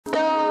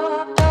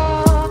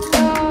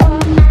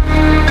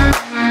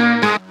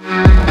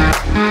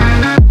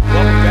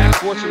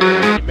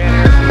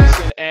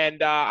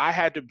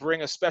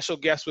sharing a special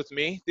guest with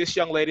me. This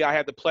young lady I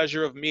had the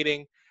pleasure of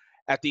meeting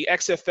at the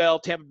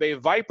XFL Tampa Bay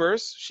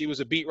Vipers. She was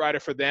a beat writer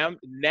for them.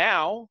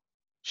 Now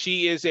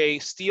she is a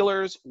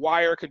Steelers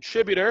Wire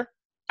contributor.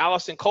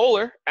 Allison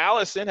Kohler.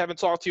 Allison, haven't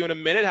talked to you in a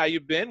minute. How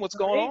you been? What's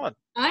going on?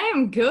 I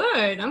am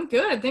good. I'm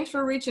good. Thanks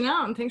for reaching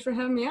out and thanks for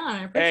having me on.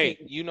 I appreciate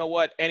it. You know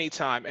what?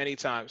 Anytime.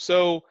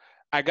 So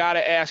I got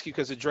to ask you,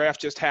 because the draft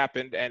just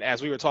happened, and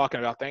as we were talking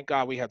about, thank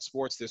God we had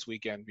sports this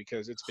weekend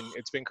because it's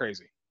been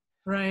crazy.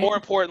 Right. More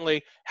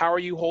importantly, how are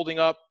you holding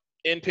up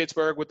in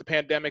Pittsburgh with the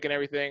pandemic and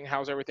everything?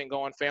 How's everything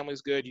going?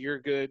 Family's good. You're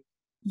good.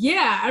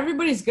 Yeah,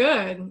 everybody's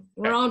good.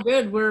 We're all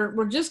good.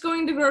 We're just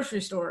going to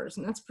grocery stores,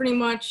 and that's pretty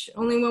much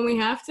only when we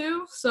have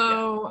to.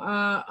 So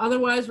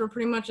otherwise, we're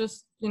pretty much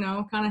just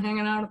kind of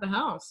hanging out at the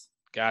house.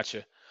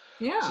 Gotcha.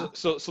 Yeah.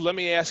 So let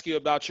me ask you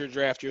about your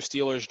draft, your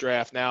Steelers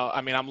draft. Now, I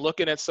mean, I'm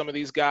looking at some of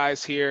these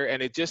guys here,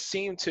 and it just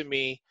seemed to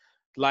me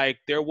like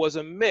there was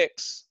a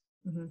mix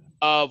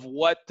of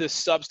what the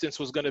substance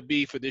was going to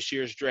be for this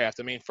year's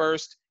draft. I mean,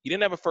 first, you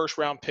didn't have a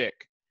first-round pick,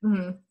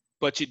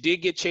 but you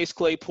did get Chase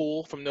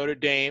Claypool from Notre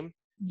Dame.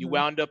 You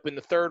wound up in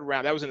the third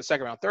round. That was in the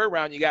second round. Third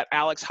round, you got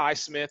Alex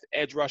Highsmith,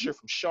 edge rusher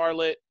from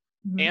Charlotte.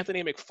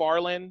 Anthony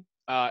McFarland.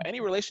 Any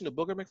relation to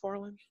Booger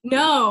McFarland?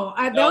 No,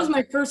 that was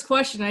my first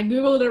question. I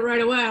Googled it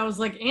right away. I was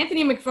like,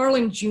 Anthony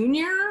McFarland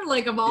Jr.,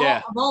 like of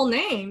all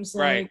names.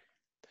 Like, right.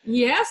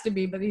 He has to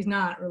be, but he's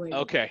not really.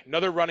 Okay.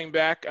 Another running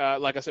back,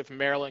 like I said, from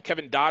Maryland,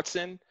 Kevin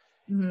Dotson,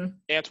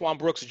 Antoine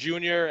Brooks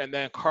Jr., and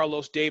then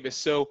Carlos Davis.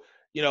 So,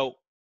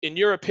 in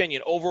your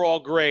opinion, overall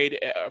grade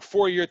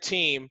for your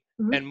team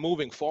and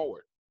moving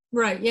forward.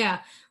 Right.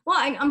 Yeah. Well,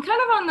 I'm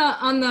kind of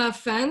on the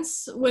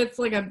fence with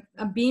like a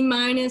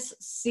B-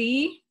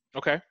 C.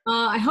 Okay.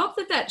 I hope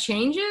that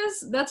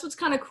changes. That's what's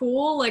kind of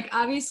cool. Like,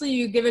 obviously,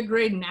 you give a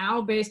grade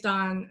now based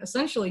on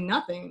essentially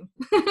nothing.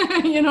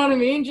 You know what I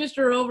mean? Just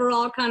your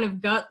overall kind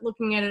of gut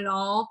looking at it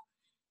all.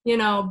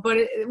 But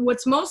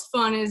what's most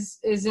fun is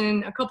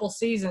in a couple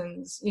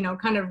seasons,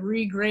 kind of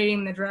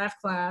regrading the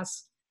draft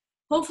class.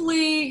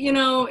 Hopefully,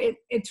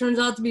 it turns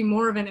out to be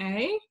more of an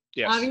A.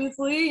 Yes.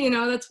 Obviously,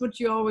 that's what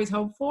you always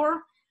hope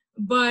for.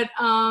 But,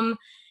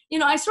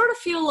 I sort of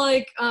feel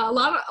like a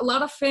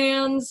lot of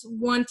fans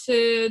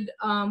wanted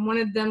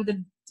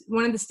the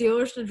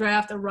Steelers to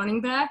draft a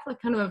running back,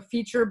 like kind of a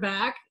feature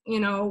back,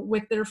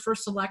 with their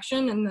first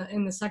selection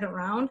in the second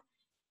round.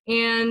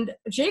 And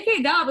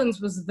J.K. Dobbins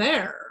was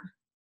there,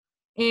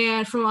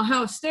 and from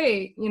Ohio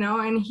State,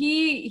 and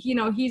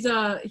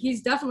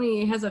he's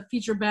definitely has a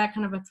feature back,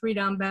 kind of a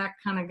 3-down back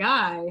kind of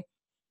guy.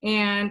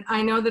 And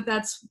I know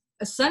that's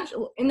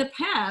essential. In the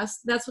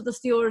past, that's what the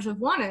Steelers have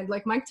wanted.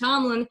 Like Mike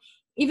Tomlin,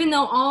 even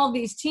though all of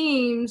these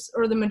teams,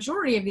 or the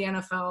majority of the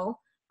NFL,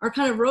 are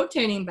kind of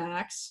rotating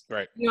backs,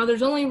 right?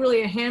 There's only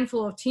really a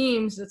handful of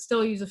teams that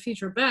still use a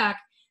feature back.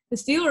 The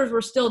Steelers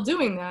were still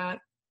doing that,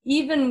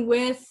 even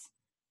with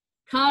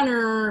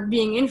Connor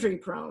being injury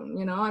prone.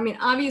 I mean,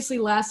 obviously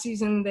last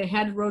season they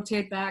had to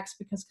rotate backs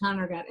because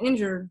Connor got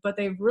injured, but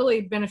they've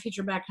really been a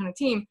feature back kind of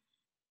team.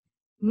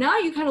 Now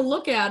you kind of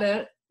look at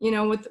it,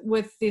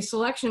 with the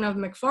selection of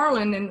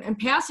McFarland and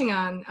passing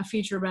on a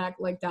feature back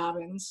like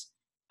Dobbins,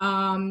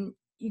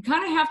 you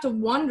kind of have to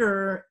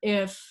wonder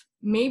if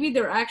maybe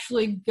they're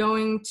actually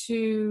going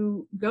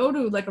to go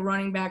to like a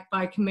running back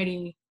by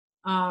committee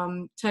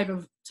type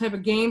of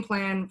game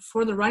plan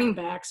for the running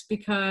backs,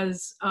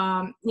 because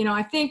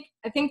I think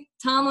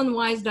Tomlin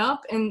wised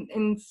up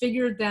and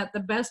figured that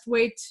the best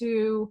way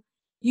to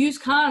use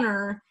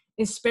Connor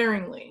is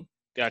sparingly.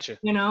 Gotcha.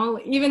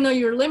 Even though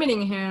you're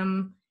limiting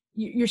him,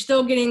 you're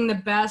still getting the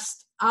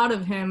best out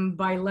of him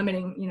by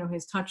limiting,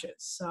 his touches.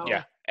 So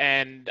yeah.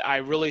 And I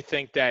really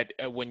think that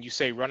when you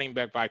say running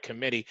back by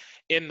committee,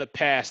 in the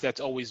past,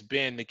 that's always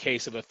been the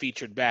case of a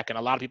featured back. And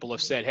a lot of people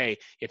have said, hey,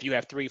 if you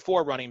have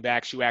 3-4 running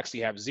backs, you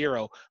actually have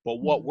 0.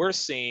 But what we're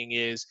seeing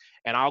is,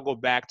 and I'll go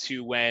back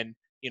to when,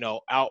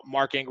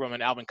 Mark Ingram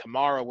and Alvin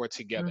Kamara were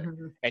together,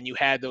 and you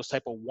had those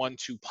type of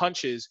 1-2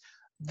 punches.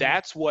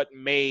 That's what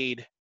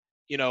made,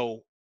 the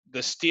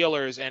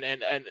Steelers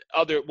and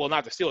other, well,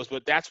 not the Steelers,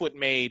 but that's what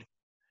made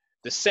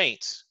the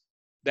Saints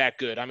that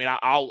good. I mean,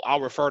 I'll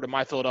refer to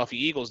my Philadelphia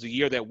Eagles. The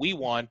year that we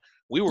won,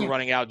 we were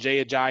running out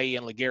Jay Ajayi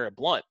and LeGarrette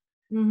Blount.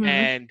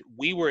 And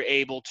we were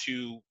able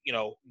to,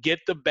 get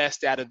the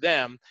best out of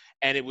them,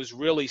 and it was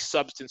really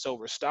substance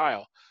over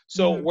style.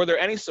 So were there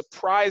any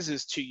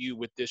surprises to you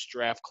with this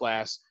draft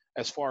class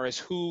as far as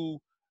who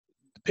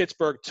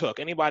Pittsburgh took?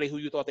 Anybody who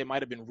you thought they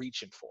might have been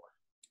reaching for?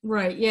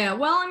 Right. Yeah.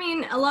 Well, I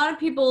mean, a lot of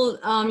people,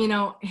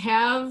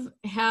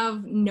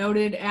 have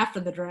noted after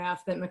the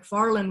draft that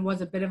McFarland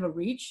was a bit of a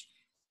reach,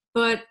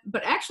 but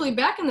actually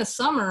back in the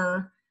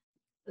summer,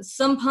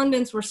 some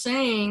pundits were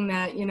saying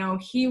that,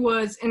 he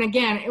was, and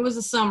again, it was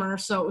the summer,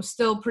 so it was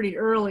still pretty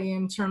early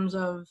in terms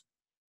of,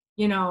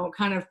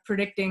 kind of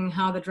predicting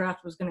how the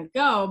draft was going to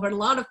go. But a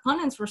lot of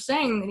pundits were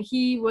saying that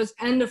he was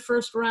end of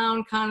first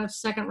round, kind of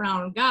second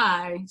round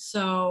guy.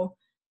 So,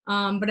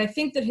 but I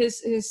think that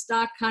his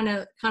stock kind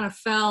of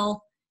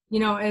fell,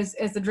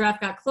 as the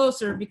draft got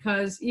closer,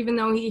 because even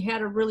though he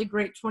had a really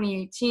great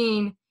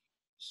 2018,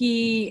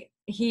 he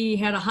he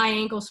had a high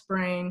ankle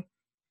sprain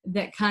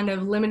that kind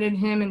of limited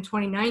him in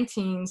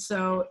 2019.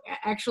 So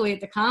actually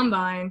at the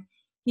combine,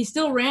 he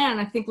still ran,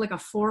 I think, like a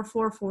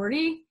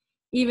 4.40,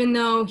 even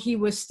though he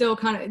was still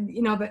kind of,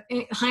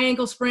 the high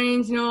ankle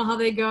sprains, how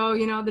they go,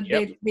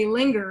 they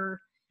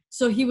linger.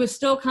 So he was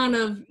still kind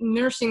of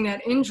nursing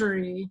that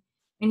injury,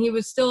 and he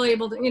was still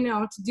able to,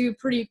 to do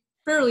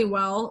fairly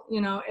well,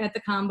 at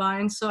the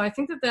combine. So I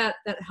think that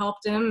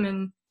helped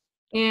him.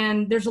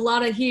 And there's a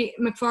lot of,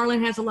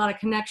 McFarland has a lot of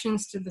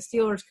connections to the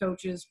Steelers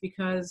coaches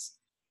because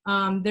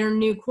their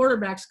new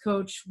quarterbacks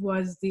coach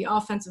was the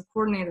offensive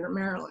coordinator at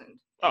Maryland.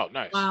 Oh,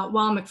 nice.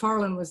 While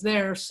McFarland was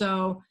there.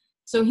 So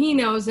he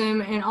knows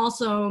him. And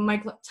also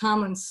Mike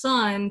Tomlin's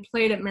son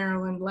played at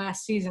Maryland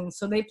last season.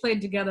 So they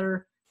played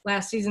together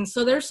last season.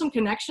 So there's some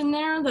connection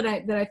there that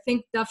I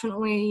think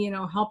definitely,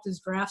 helped his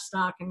draft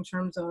stock in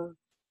terms of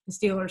the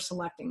Steelers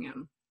selecting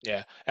him.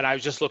 Yeah, and I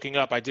was just looking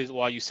up.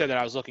 While you said that,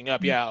 I was looking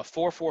up. Yeah, a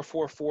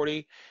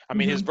 4.40. I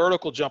mean, his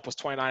vertical jump was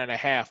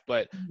 29.5,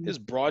 but his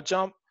broad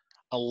jump,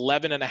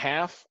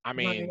 11.5. I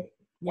mean, right.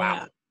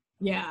 wow.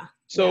 Yeah.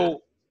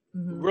 So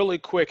really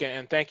quick,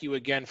 and thank you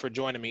again for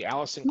joining me,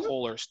 Allison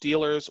Kohler,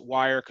 Steelers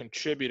Wire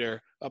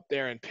contributor up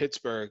there in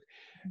Pittsburgh.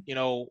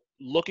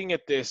 Looking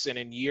at this, and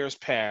in years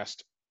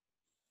past,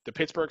 the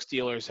Pittsburgh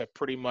Steelers have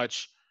pretty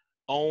much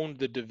owned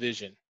the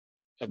division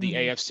of the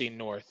AFC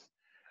North.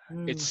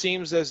 It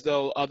seems as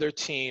though other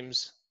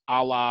teams,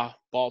 a la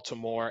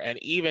Baltimore,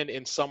 and even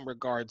in some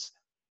regards,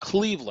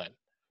 Cleveland,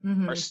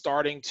 are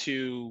starting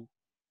to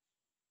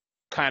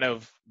kind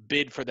of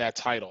bid for that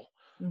title.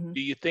 Do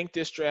you think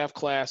this draft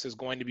class is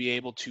going to be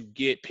able to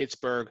get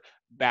Pittsburgh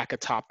back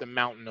atop the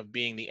mountain of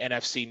being the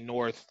NFC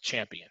North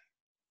champion?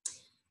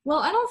 Well,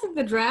 I don't think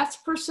the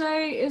draft per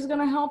se is going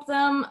to help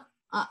them.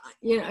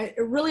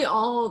 Really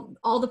all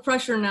the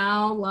pressure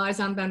now lies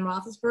on Ben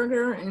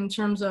Roethlisberger in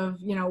terms of,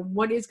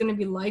 what it's going to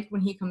be like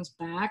when he comes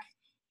back.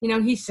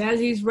 He says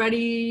he's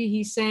ready.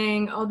 He's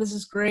saying, oh, this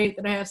is great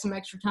that I have some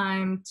extra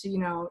time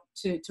to,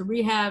 to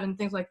rehab and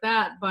things like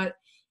that. But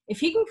if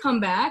he can come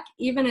back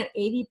even at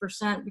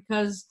 80%,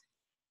 because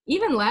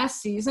even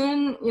last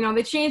season,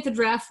 they changed the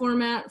draft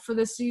format for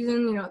this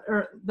season,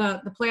 or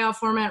the playoff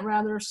format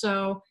rather.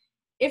 So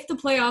if the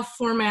playoff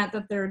format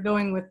that they're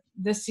going with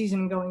this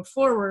season going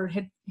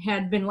forward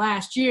had been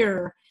last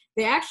year,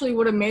 they actually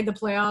would have made the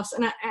playoffs.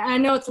 And I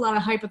know it's a lot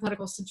of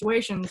hypothetical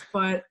situations,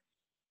 but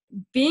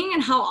being in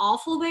how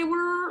awful they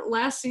were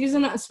last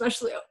season,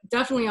 especially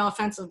definitely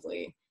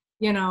offensively,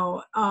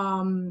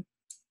 having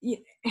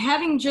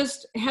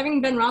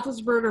Ben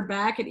Roethlisberger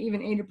back at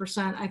even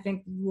 80%, I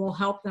think will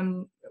help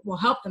them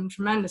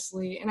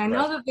tremendously. And I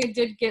know that they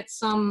did get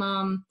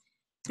some.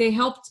 They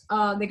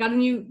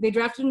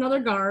drafted another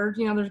guard.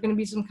 There's going to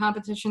be some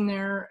competition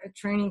there at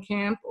training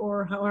camp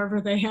or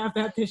however they have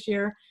that this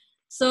year.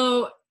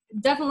 So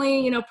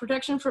definitely,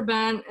 protection for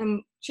Ben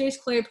and Chase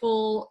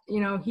Claypool.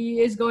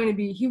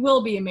 He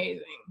will be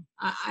amazing.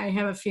 I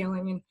have a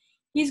feeling, and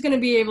he's going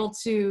to be able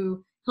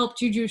to help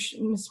Juju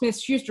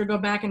Smith-Schuster go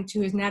back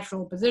into his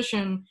natural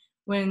position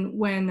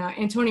when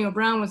Antonio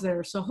Brown was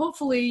there. So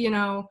hopefully,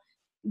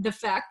 the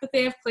fact that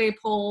they have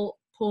Claypool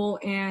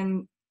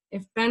and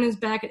if Ben is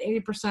back at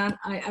 80%,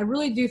 I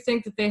really do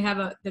think that they have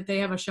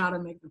a shot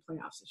at making the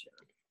playoffs this year.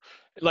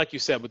 Like you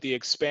said, with the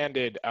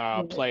expanded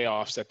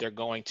playoffs that they're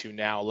going to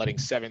now, letting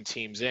 7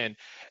 teams in,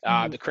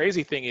 the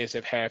crazy thing is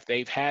if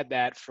they've had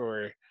that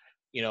for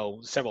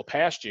several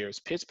past years,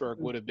 Pittsburgh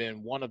would have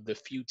been one of the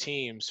few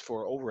teams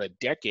for over a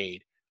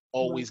decade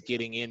always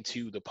getting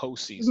into the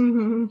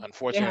postseason.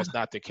 Unfortunately, that's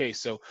not the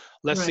case. So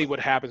let's see what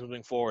happens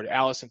moving forward.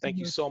 Allison, thank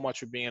you so much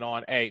for being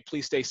on. Hey,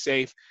 please stay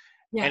safe.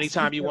 Yes,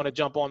 anytime you want to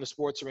jump on the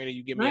sports arena,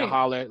 you give me a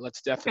holler.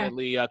 Let's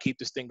definitely keep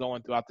this thing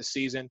going throughout the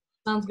season.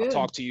 Sounds good. I'll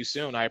talk to you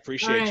soon. I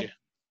appreciate you.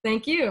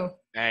 Thank you.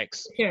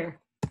 Thanks. Take care.